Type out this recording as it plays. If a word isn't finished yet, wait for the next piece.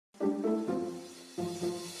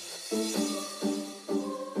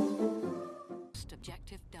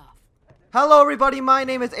Hello everybody, my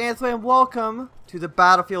name is Anthony and welcome to the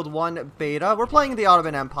Battlefield 1 beta. We're playing the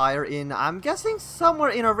Ottoman Empire in, I'm guessing, somewhere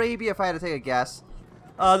in Arabia if I had to take a guess.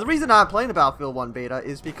 The reason I'm playing the Battlefield 1 beta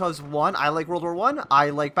is because, one, I like World War 1,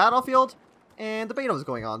 I like Battlefield, and the beta was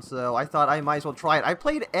going on, so I thought I might as well try it. I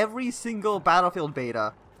played every single Battlefield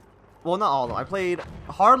beta. Well, not all of them. I played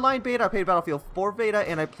Hardline beta, I played Battlefield 4 beta,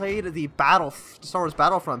 and I played the Star Wars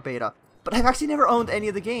Battlefront beta. But I've actually never owned any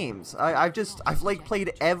of the games. I've like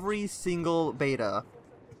played every single beta,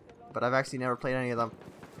 but I've actually never played any of them.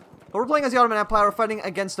 But we're playing as the Ottoman Empire. We're fighting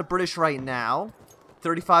against the British right now,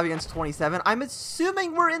 35 against 27. I'm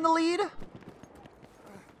assuming we're in the lead.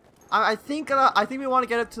 I think we want to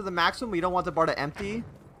get it to the maximum. We don't want the bar to empty.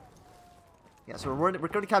 Yeah, so we're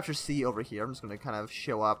going to capture C over here. I'm just going to kind of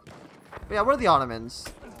show up. But yeah, we're the Ottomans.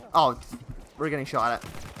 Oh, we're getting shot at.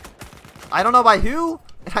 I don't know by who.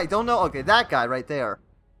 I don't know. Okay, that guy right there.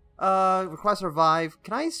 Request revive.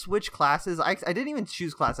 Can I switch classes? I didn't even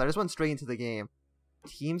choose classes. I just went straight into the game.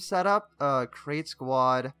 Team setup. Create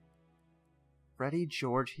squad. Freddy,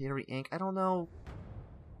 George, Harry, Inc. I don't know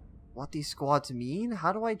what these squads mean.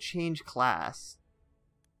 How do I change class?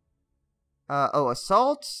 Oh,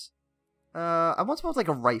 assault. I want to put like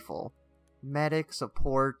a rifle. Medic,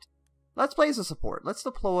 support. Let's play as a support. Let's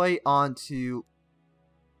deploy onto...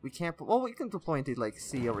 We can't. Well, we can deploy into like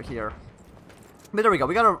C over here. But there we go.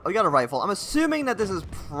 We got a rifle. I'm assuming that this is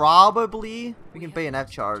probably we can bayonet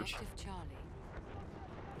charge.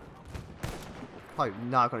 Probably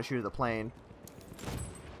not going to shoot at the plane.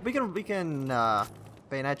 We can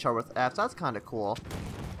bayonet charge with F. So that's kind of cool.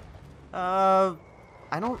 I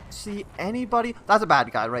don't see anybody. That's a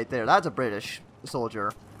bad guy right there. That's a British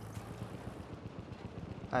soldier.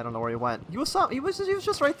 I don't know where he went. He was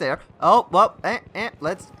just right there. Oh, well,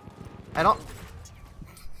 let's...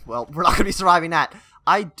 Well, we're not going to be surviving that.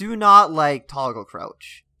 I do not like toggle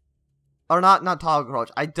crouch. Or not toggle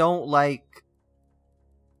crouch. I don't like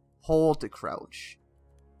hold to crouch.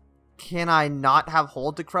 Can I not have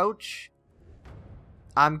hold to crouch?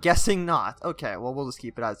 I'm guessing not. Okay, well, we'll just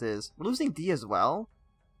keep it as is. We're losing D as well.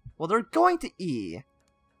 Well, they're going to E.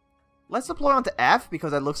 Let's deploy onto F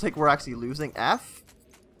because it looks like we're actually losing F.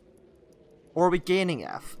 Or are we gaining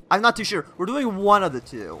F? I'm not too sure. We're doing one of the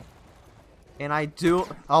two. And I do...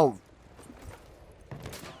 Oh.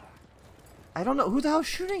 I don't know. Who the hell's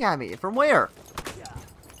shooting at me? From where?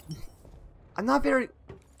 I'm not very...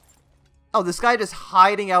 Oh, this guy just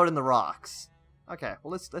hiding out in the rocks. Okay,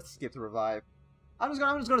 well, let's skip the revive. I'm just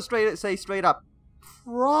gonna say straight up.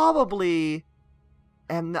 Probably...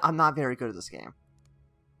 I'm not very good at this game.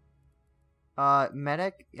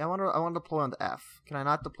 Medic. Yeah, I want to deploy on the F. Can I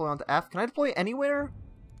not deploy on the F? Can I deploy anywhere?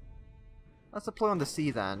 Let's deploy on the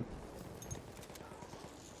C then.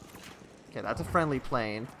 Okay, that's a friendly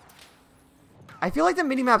plane. I feel like the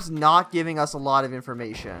minimap's not giving us a lot of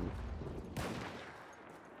information.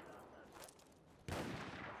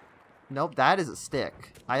 Nope, that is a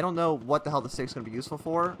stick. I don't know what the hell the stick's gonna be useful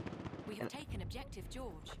for. We have taken objective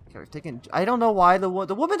George. Okay, we've taken. I don't know why the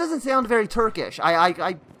woman doesn't sound very Turkish.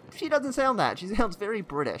 She doesn't sound that. She sounds very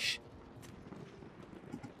British.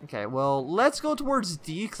 Okay, well, let's go towards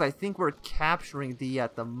D, because I think we're capturing D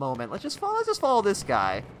at the moment. Let's just follow this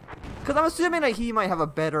guy. Because I'm assuming that he might have a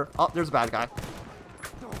better... Oh, there's a bad guy.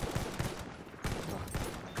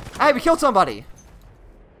 Hey, we killed somebody!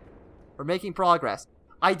 We're making progress.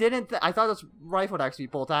 I thought this rifle would actually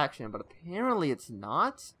be bolt action, but apparently it's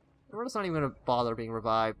not. We're just not even going to bother being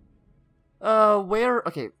revived. Where...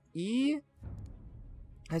 Okay, E...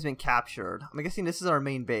 has been captured. I'm guessing this is our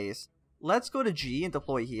main base. Let's go to G and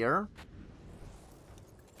deploy here.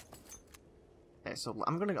 Okay, so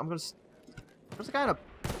I'm gonna. There's a guy in a.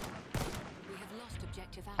 We have lost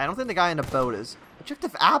objective I don't think the guy in the boat is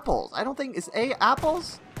objective apples. I don't think is A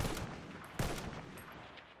apples.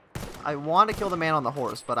 I want to kill the man on the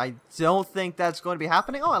horse, but I don't think that's going to be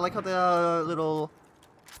happening. Oh, I like how the little.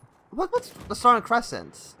 What's the Star and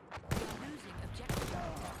Crescent?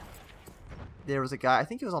 There was a guy. I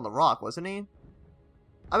think he was on the rock, wasn't he?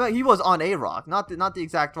 I mean, he was on a rock, not the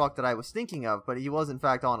exact rock that I was thinking of, but he was in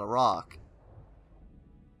fact on a rock.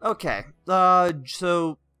 Okay.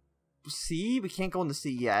 So C, we can't go into C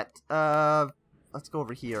yet. Let's go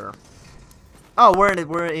over here. Oh, we're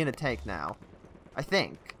in a tank now. I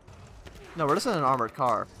think. No, we're just in an armored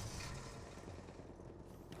car.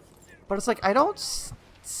 But it's like I don't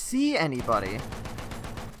see anybody.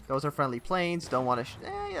 Those are friendly planes. Don't want to...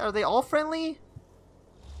 are they all friendly?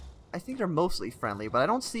 I think they're mostly friendly, but I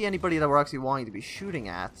don't see anybody that we're actually wanting to be shooting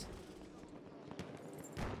at.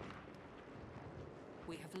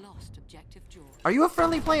 We have lost objective George. Are you a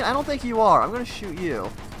friendly plane? I don't think you are. I'm going to shoot you.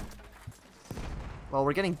 Well,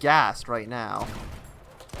 we're getting gassed right now.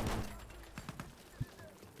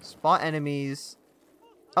 Spot enemies.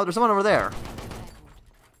 Oh, there's someone over there.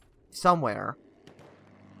 Somewhere.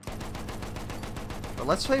 But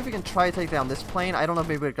let's try if we can try to take down this plane. I don't know if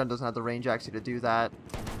maybe our gun doesn't have the range actually to do that.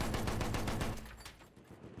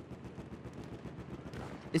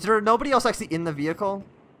 Is there nobody else actually in the vehicle?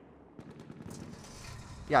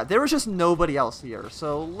 Yeah, there was just nobody else here.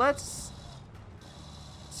 So let's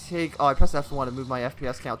take... Oh, I pressed F1 to move my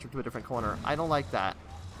FPS counter to a different corner. I don't like that.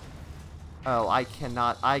 Oh, I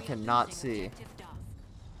cannot see.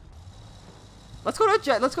 Let's go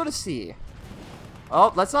to let's go to C.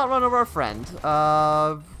 Oh, let's not run over our friend. There's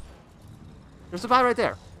a guy right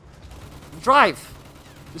there. Drive!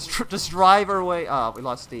 Just drive our way. Oh, we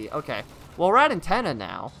lost D. Okay. Well, we're at antenna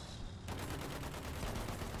now.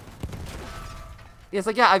 Yeah, it's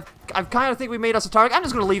like, yeah, I kind of think we made us a target. I'm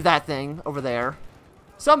just going to leave that thing over there.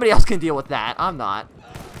 Somebody else can deal with that. I'm not.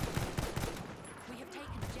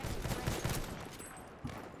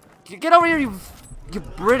 Get over here, you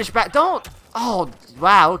British bat. Don't. Oh,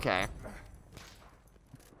 wow, okay.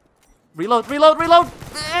 Reload, reload, reload.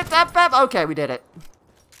 Okay, we did it.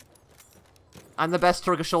 I'm the best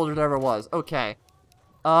Turkish soldier there ever was. Okay.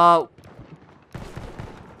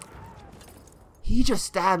 He just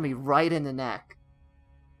stabbed me right in the neck.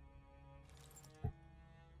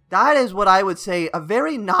 That is what I would say a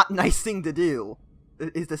very not nice thing to do,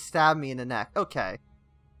 is to stab me in the neck. Okay.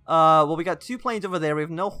 Well, we got 2 planes over there. We have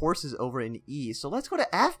no horses over in E. So let's go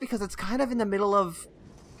to F because it's kind of in the middle of...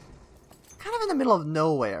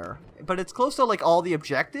 nowhere. But it's close to, like, all the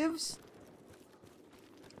objectives.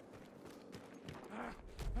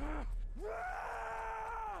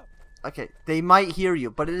 Okay, they might hear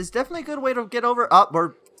you, but it is definitely a good way to get over... Oh,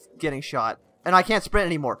 we're getting shot. And I can't sprint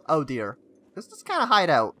anymore. Oh, dear. Let's just kind of hide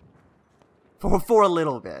out. For a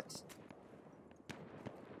little bit.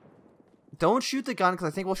 Don't shoot the gun, because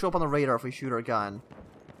I think we'll show up on the radar if we shoot our gun.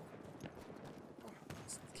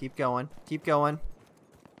 Keep going. Keep going.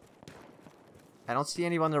 I don't see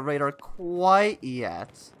anyone on the radar quite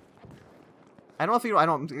yet. I don't know if you...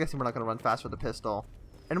 I'm guessing we're not going to run fast with the pistol.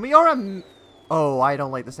 And we are a... Oh, I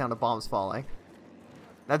don't like the sound of bombs falling.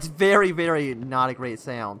 That's very, very not a great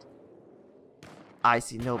sound. I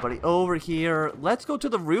see nobody over here. Let's go to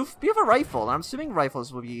the roof. We have a rifle. I'm assuming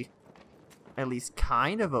rifles will be at least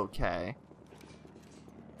kind of okay.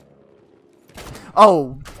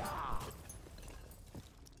 Oh.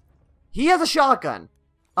 He has a shotgun.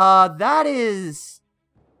 That is...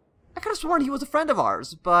 I could have sworn he was a friend of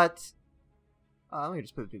ours, but... let me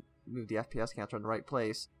just move the FPS counter in the right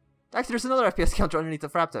place. Actually, there's another FPS counter underneath the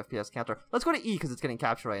frapped FPS counter. Let's go to E, because it's getting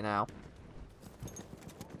captured right now.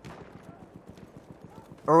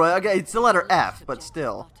 Or, okay, it's the letter F, but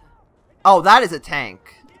still. Oh, that is a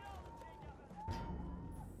tank.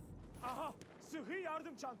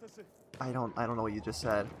 I don't know what you just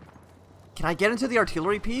said. Can I get into the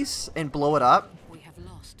artillery piece and blow it up? We have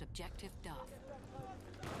lost objective Duff.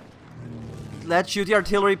 Let's shoot the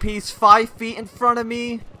artillery piece 5 feet in front of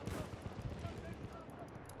me.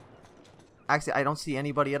 Actually, I don't see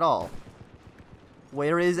anybody at all.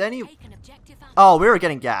 Where is any... Oh, we were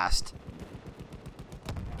getting gassed.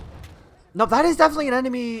 No, that is definitely an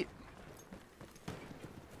enemy.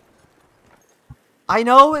 I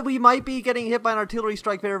know we might be getting hit by an artillery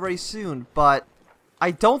strike very, very soon, but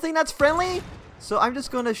I don't think that's friendly. So I'm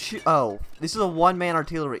just going to shoot. Oh, this is a one-man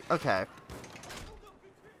artillery. Okay.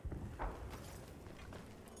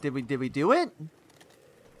 Did we do it?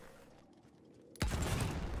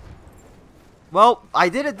 Well, I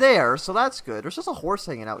did it there, so that's good. There's just a horse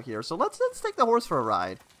hanging out here, so let's take the horse for a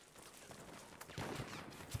ride.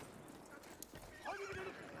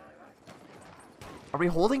 Are we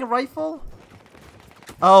holding a rifle?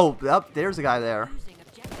 Oh, there's a guy there.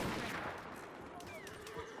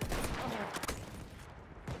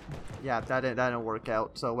 Yeah, that didn't work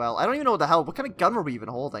out so well. I don't even know what kind of gun were we even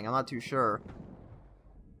holding? I'm not too sure.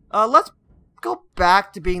 Let's go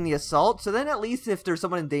back to being the assault. So then at least if there's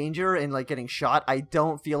someone in danger and like getting shot, I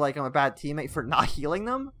don't feel like I'm a bad teammate for not healing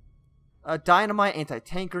them. Dynamite,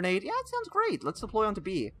 anti-tank grenade. Yeah, it sounds great. Let's deploy onto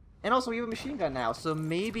B. And also we have a machine gun now, so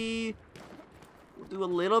maybe we'll do a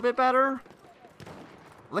little bit better.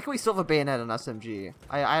 Like we still have a bayonet on SMG.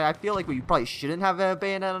 I feel like we probably shouldn't have a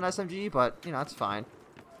bayonet on SMG, but you know, that's fine.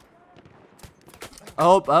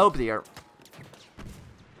 Oh dear.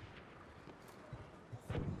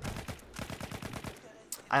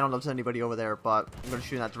 I don't know if there's anybody over there, but I'm going to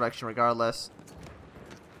shoot in that direction regardless.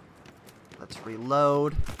 Let's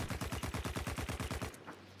reload.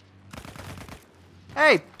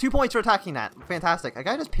 Hey, 2 points for attacking that. Fantastic. A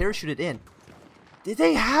guy just parachuted in. Did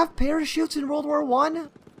they have parachutes in World War I?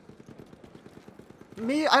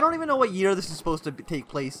 Maybe, I don't even know what year this is supposed to take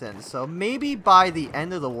place in, so maybe by the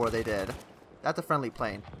end of the war they did. That's a friendly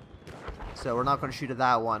plane. So we're not going to shoot at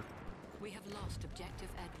that one. We have lost objective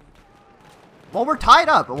Edward. Well, we're tied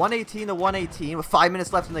up. 118 to 118 with 5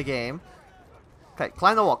 minutes left in the game. Okay,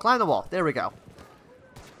 climb the wall, climb the wall. There we go.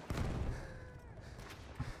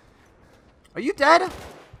 Are you dead?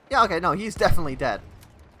 Yeah, okay, no, he's definitely dead.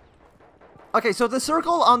 Okay, so the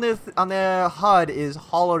circle on the HUD is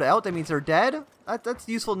hollowed out. That means they're dead. That's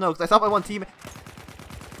useful to know, because I thought my one team...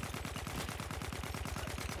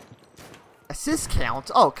 Assist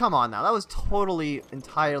count? Oh, come on now. That was totally,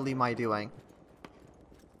 entirely my doing.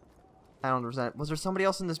 I don't understand. Was there somebody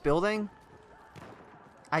else in this building?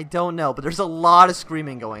 I don't know, but there's a lot of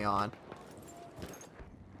screaming going on.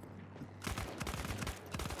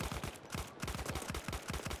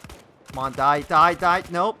 Come on, die, die, die.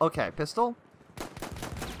 Nope. Okay, pistol.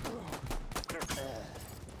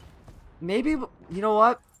 Maybe, you know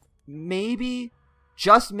what? Maybe,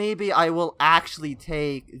 just maybe, I will actually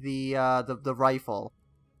take the rifle.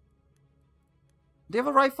 Do you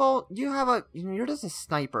have a rifle? You have a, you're just a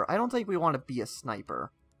sniper. I don't think we want to be a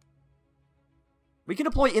sniper. We can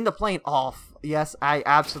deploy in the plane. Oh, yes, I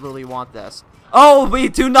absolutely want this. Oh, we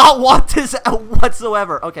do not want this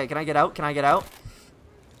whatsoever. Okay, can I get out? Can I get out?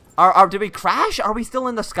 Did we crash? Are we still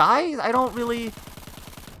in the sky? I don't really...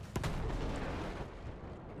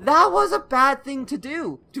 That was a bad thing to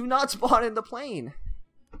do. Do not spawn in the plane.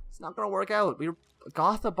 It's not gonna work out. We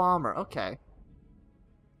got the bomber. Okay.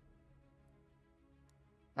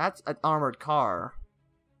 That's an armored car.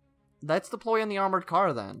 Let's deploy in the armored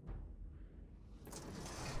car then.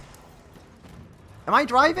 Am I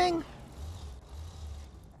driving?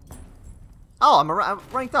 Oh, I'm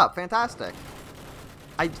ranked up. Fantastic.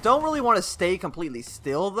 I don't really want to stay completely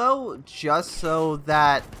still though, just so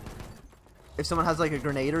that if someone has like a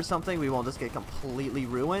grenade or something, we won't just get completely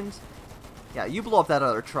ruined. Yeah, you blow up that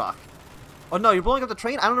other truck. Oh no, you're blowing up the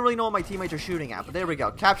train? I don't really know what my teammates are shooting at, but there we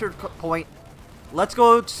go. Captured point. Let's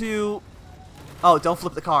go to... Oh, don't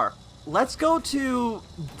flip the car. Let's go to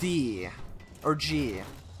D. Or G.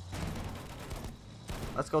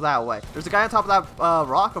 Let's go that way. There's a guy on top of that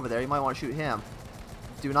rock over there. You might want to shoot him.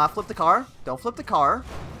 Do not flip the car. Don't flip the car.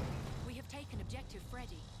 We have taken objective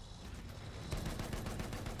Freddy.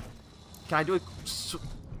 Can I do it?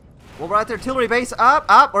 Well, we're at the artillery base. Up,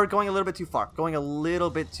 up. We're going a little bit too far. Going a little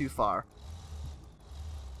bit too far.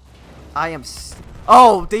 I am...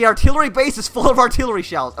 Oh, the artillery base is full of artillery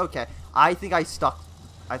shells. Okay. I think I stuck.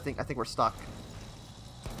 I think we're stuck.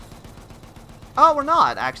 Oh, we're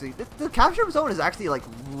not, actually. The capture zone is actually, like,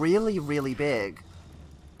 really, really big.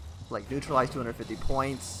 Like, neutralize 250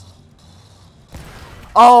 points.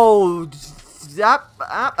 Oh,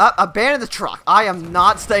 abandon the truck. I am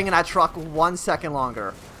not staying in that truck 1 second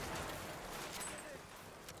longer.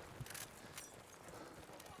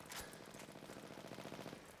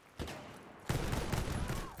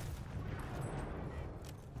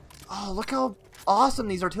 Oh, look how awesome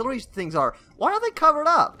these artillery things are. Why are they covered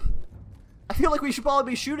up? I feel like we should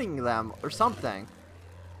probably be shooting them or something.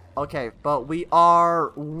 Okay, but we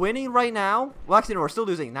are winning right now. Well, actually, no, we're still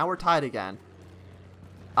losing. Now we're tied again.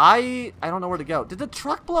 I don't know where to go. Did the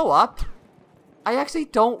truck blow up? I actually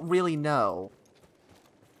don't really know.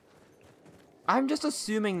 I'm just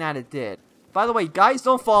assuming that it did. By the way, guys,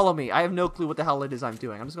 don't follow me. I have no clue what the hell it is I'm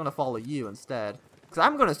doing. I'm just going to follow you instead. Because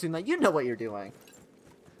I'm going to assume that you know what you're doing.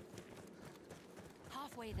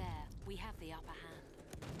 Halfway there, we have the upper hand.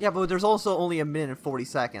 Yeah, but there's also only a minute and 40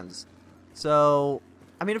 seconds. So...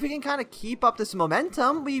 I mean, if we can kind of keep up this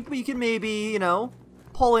momentum, we can maybe, you know,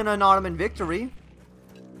 pull in an Ottoman victory.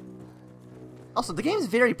 Also, the game's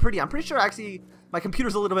very pretty. I'm pretty sure, actually, my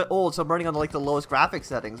computer's a little bit old, so I'm running on, like, the lowest graphics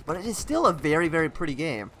settings. But it is still a very, very pretty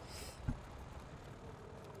game.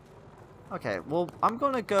 Okay, well, I'm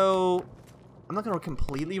going to go... I'm not going to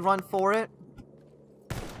completely run for it.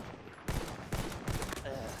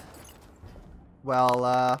 Well,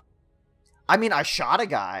 I mean, I shot a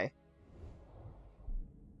guy.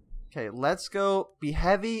 Okay, let's go be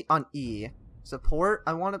heavy on E. Support,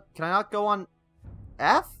 I want to... Can I not go on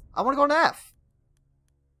F? I want to go on F.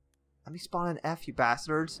 Let me spawn an F, you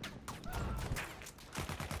bastards.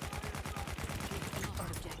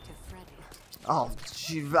 Oh,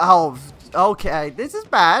 gee, oh, okay. This is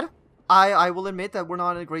bad. I will admit that we're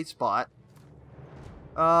not in a great spot.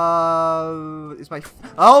 Is my...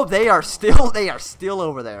 Oh, they are still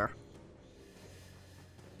over there.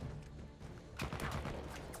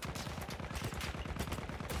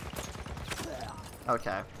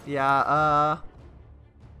 Okay. Yeah,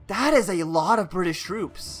 that is a lot of British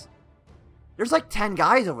troops. There's like 10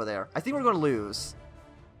 guys over there. I think we're gonna lose.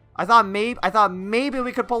 I thought maybe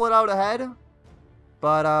we could pull it out ahead.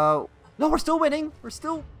 But no, we're still winning. We're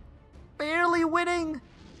still barely winning.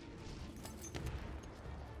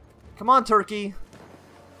 Come on, Turkey.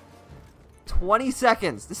 20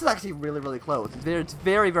 seconds. This is actually really, really close. It's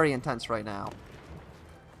very, very intense right now.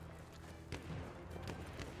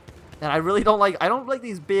 And I really don't like,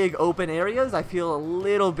 these big open areas. I feel a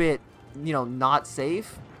little bit, you know, not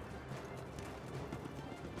safe.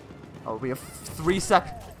 Oh, we have 3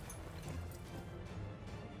 seconds.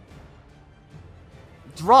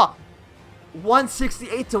 Draw.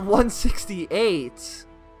 168 to 168.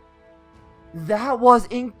 That was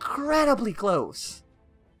incredibly close.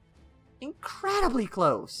 Incredibly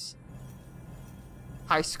close.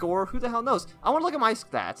 High score? Who the hell knows? I want to look at my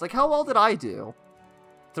stats. Like, how well did I do?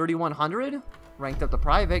 3,100? Ranked up to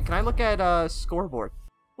private. Can I look at scoreboard?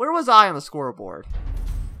 Where was I on the scoreboard?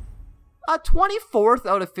 24th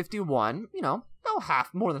out of 51. You know,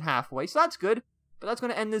 more than halfway. So that's good. But that's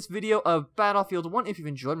going to end this video of Battlefield 1. If you've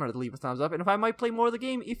enjoyed, remember to leave a thumbs up. And if I might play more of the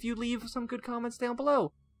game, if you leave some good comments down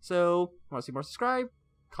below. So, want to see more, subscribe,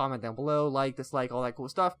 comment down below, like, dislike, all that cool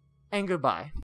stuff. And goodbye.